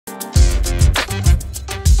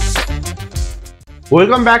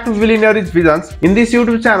Welcome back to Billionaires Visions. In this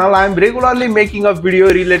YouTube channel, I am regularly making a video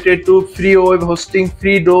related to free web hosting,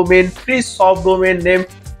 free domain, free subdomain name,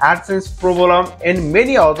 AdSense problem, and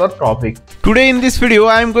many other topics. Today in this video,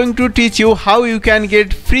 I am going to teach you how you can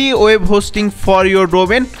get free web hosting for your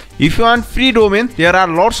domain. If you want free domain, there are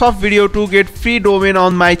lots of videos to get free domain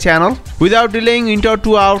on my channel. Without delaying into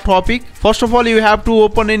to our topic, first of all, you have to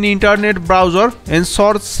open an internet browser and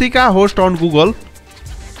search Sika host on Google.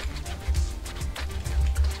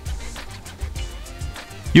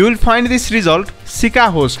 You will find this result, Sika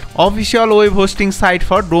host, official web hosting site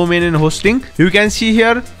for domain and hosting. You can see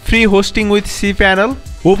here free hosting with cPanel.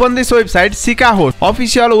 Open this website, Sika host,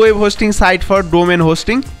 official web hosting site for domain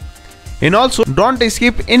hosting. And also don't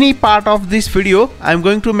skip any part of this video. I'm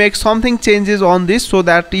going to make something changes on this so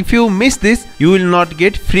that if you miss this, you will not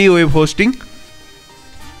get free web hosting.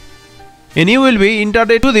 And you will be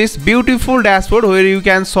introduced to this beautiful dashboard where you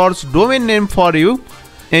can search domain name for you.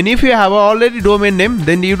 And if you have already domain name,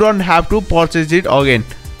 then you don't have to purchase it again.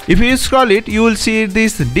 If you scroll it, you will see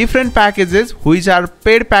these different packages which are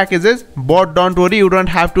paid packages, but don't worry, you don't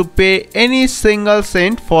have to pay any single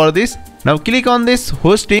cent for this. Now click on this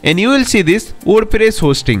hosting and you will see this WordPress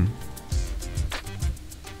hosting.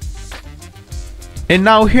 And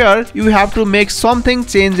now here you have to make something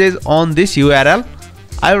changes on this URL.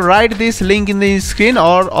 I will write this link in the screen,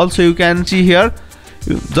 or also you can see here.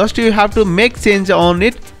 You have to make change on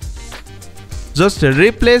it. Just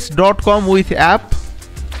replace .com with app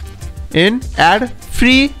and add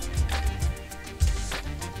free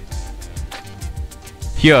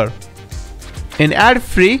here and add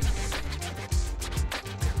free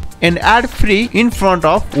in front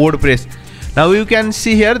of WordPress. Now you can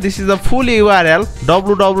see here, this is the full URL,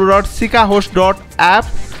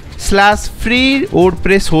 www.sikahost.app/free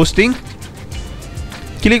WordPress hosting.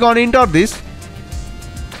 Click on enter this.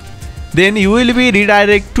 Then you will be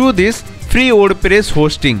redirected to this free WordPress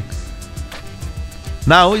hosting.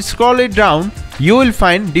 Now scroll it down, you will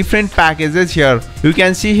find different packages here. You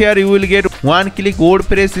can see here you will get one-click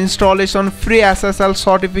WordPress installation, free SSL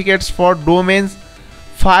certificates for domains,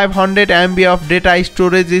 500 MB of data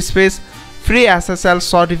storage space, free SSL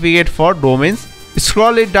certificate for domains.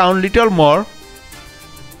 Scroll it down little more.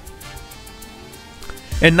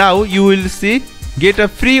 And now you will see get a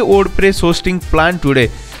free WordPress hosting plan today.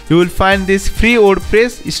 You will find this free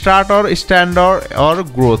WordPress starter, standard or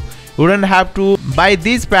growth. You don't have to buy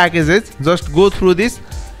these packages, just go through this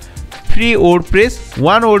free WordPress,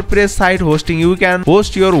 one WordPress site hosting. You can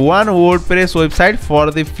host your one WordPress website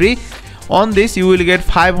for the free. On this you will get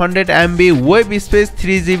 500 MB web space,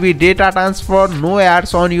 3 GB data transfer, no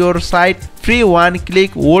ads on your site, free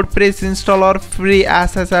one-click WordPress installer, free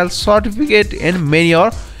SSL certificate, and many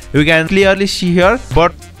more. You can clearly see here,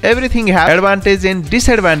 but everything has advantage and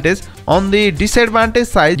disadvantage. On the disadvantage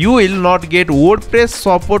side, you will not get WordPress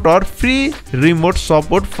support or free remote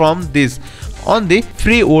support from this on the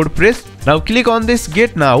free WordPress. Now click on this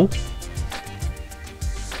get now.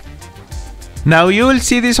 Now you will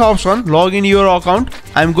see this option, log in your account.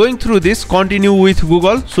 I'm going through this, continue with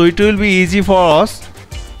Google, so it will be easy for us.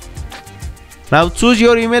 Now choose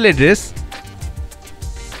your email address.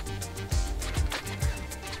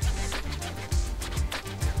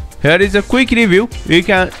 Here is a quick review. You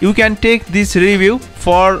can take this review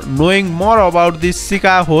for knowing more about this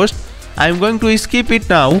Sika host. I am going to skip it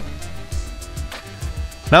now.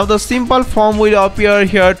 Now the simple form will appear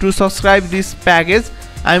here to subscribe this package.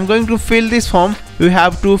 I am going to fill this form. You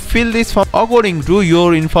have to fill this form according to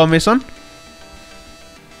your information.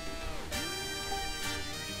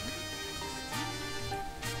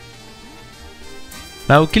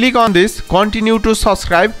 Now click on this, continue to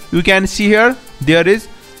subscribe. You can see here there is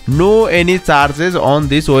no any charges on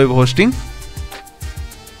this web hosting.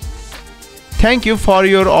 Thank you for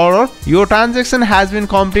your order. Your transaction has been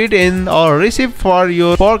complete and a receipt for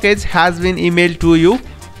your package has been emailed to you.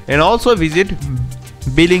 And also visit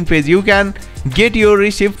billing page. You can get your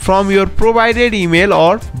receipt from your provided email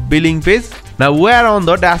or billing page. Now we are on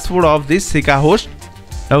the dashboard of this Sika host.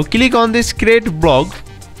 Now click on this create blog.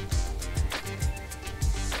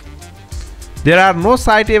 There are no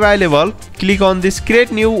site available. Click on this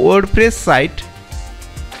create new WordPress site.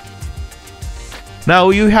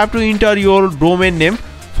 Now you have to enter your domain name.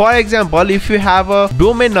 For example, if you have a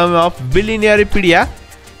domain name of Billionairepedia,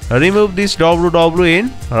 remove this www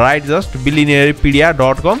and write just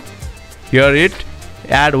billionairepedia.com. Here it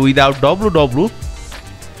add without www.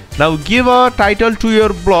 Now give a title to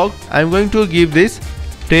your blog. I'm going to give this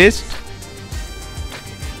test.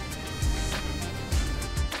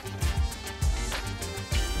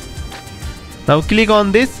 Now click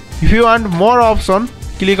on this. If you want more option,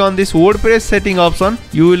 click on this WordPress setting option,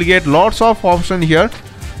 you will get lots of options here.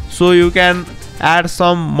 So you can add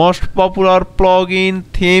some most popular plugin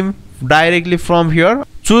theme directly from here.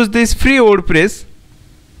 Choose this free WordPress.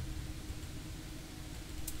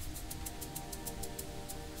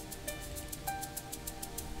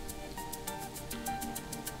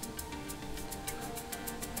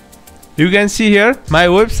 You can see here my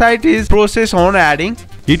website is process on adding.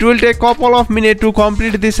 It will take couple of minutes to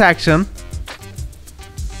complete this action.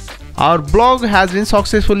 Our blog has been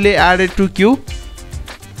successfully added to queue.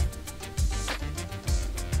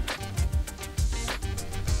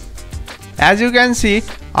 As you can see,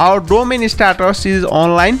 our domain status is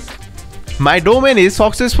online. My domain is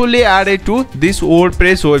successfully added to this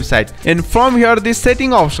WordPress website. And from here, this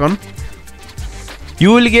setting option,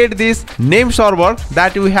 you will get this name server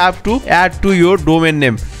that you have to add to your domain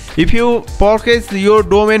name. If you purchase your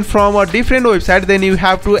domain from a different website, then you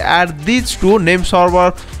have to add these two, name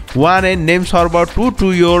server 1 and name server 2,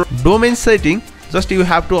 to your domain setting. Just you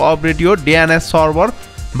have to update your DNS server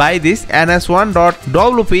by this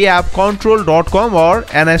ns1.wp-appcontrol.com or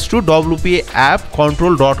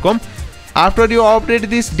ns2.wp-appcontrol.com. After you update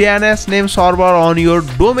this DNS name server on your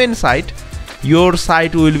domain site, your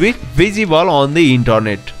site will be visible on the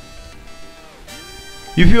internet.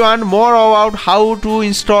 If you want more about how to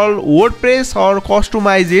install WordPress or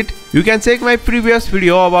customize it, you can check my previous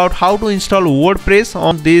video about how to install WordPress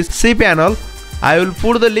on this cPanel. I will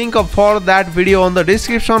put the link up for that video on the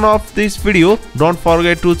description of this video. Don't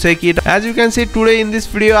forget to check it. As you can see, today in this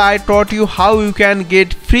video I taught you how you can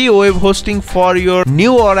get free web hosting for your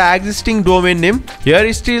new or existing domain name.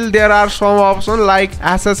 Here still there are some options like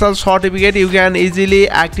SSL certificate. You can easily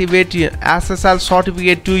activate SSL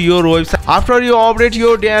certificate to your website. After you update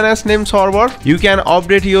your DNS name server, you can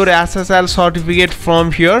update your SSL certificate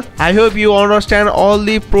from here. I hope you understand all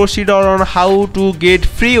the procedure on how to get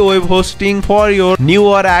free web hosting for your new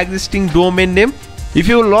or existing domain name. If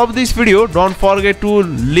you love this video, don't forget to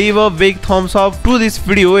leave a big thumbs up to this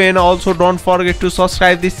video, and also don't forget to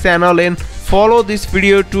subscribe this channel and follow this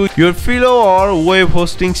video to your fellow or web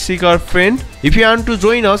hosting seeker friend. If you want to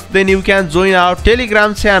join us, then you can join our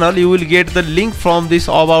Telegram channel. You will get the link from this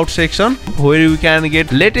about section where you can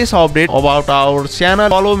get latest update about our channel.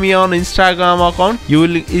 Follow me on Instagram account. You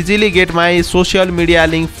will easily get my social media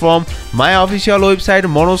link from my official website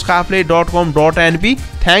manojkafle.com.np.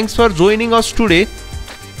 Thanks for joining us today.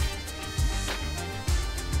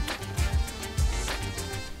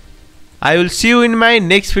 I will see you in my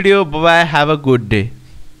next video. Bye bye. Have a good day.